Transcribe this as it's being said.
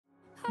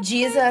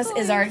Jesus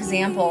is our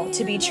example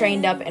to be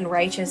trained up in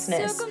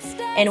righteousness.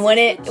 And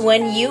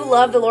when you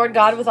love the Lord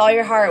God with all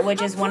your heart,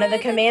 which is one of the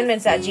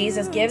commandments that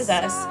Jesus gives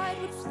us,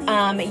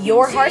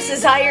 your heart's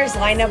desires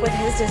line up with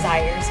his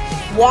desires.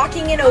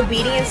 Walking in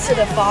obedience to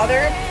the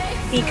Father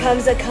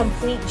becomes a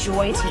complete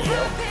joy to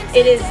you.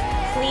 It is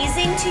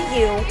pleasing to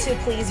you to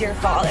please your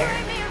Father.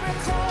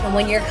 And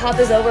when your cup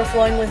is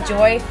overflowing with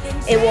joy,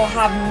 it will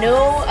have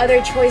no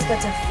other choice but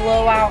to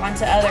flow out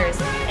onto others.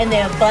 And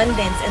the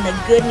abundance and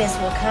the goodness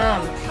will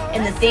come.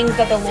 And the things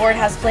that the Lord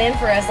has planned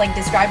for us, like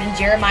described in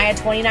Jeremiah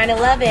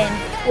 29:11,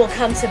 will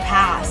come to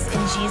pass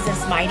in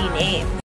Jesus' mighty name.